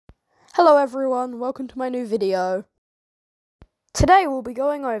Hello everyone, welcome to my new video. Today we'll be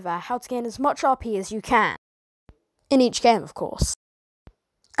going over how to gain as much RP as you can. In each game, of course.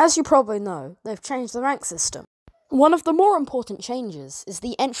 As you probably know, they've changed the rank system. One of the more important changes is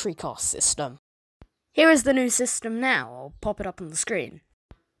the entry cost system. Here is the new system now, I'll pop it up on the screen.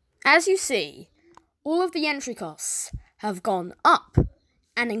 As you see, all of the entry costs have gone up,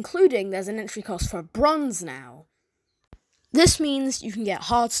 and including there's an entry cost for bronze now. This means you can get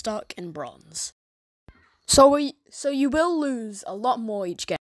hard stuck in bronze. So you will lose a lot more each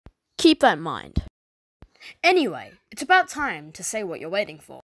game. Keep that in mind. Anyway, it's about time to say what you're waiting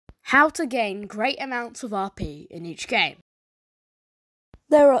for. How to gain great amounts of RP in each game.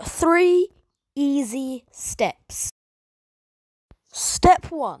 There are 3 easy steps.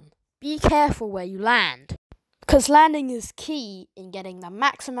 Step 1. Be careful where you land, because landing is key in getting the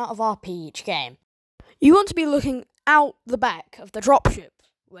max amount of RP each game. You want to be looking out the back of the dropship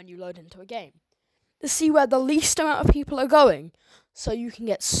when you load into a game to see where the least amount of people are going, so you can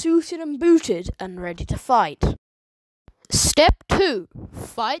get suited and booted and ready to fight. Step 2.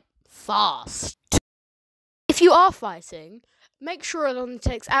 Fight fast. If you are fighting, make sure it only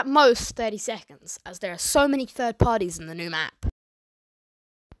takes at most 30 seconds, as there are so many third parties in the new map.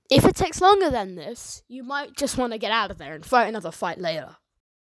 If it takes longer than this, you might just want to get out of there and fight another fight later.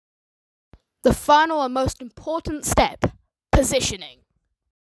 The final and most important step, positioning.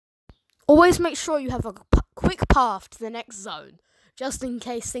 Always make sure you have a quick path to the next zone, just in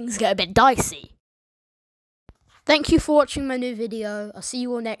case things get a bit dicey. Thank you for watching my new video. I'll see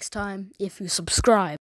you all next time if you subscribe.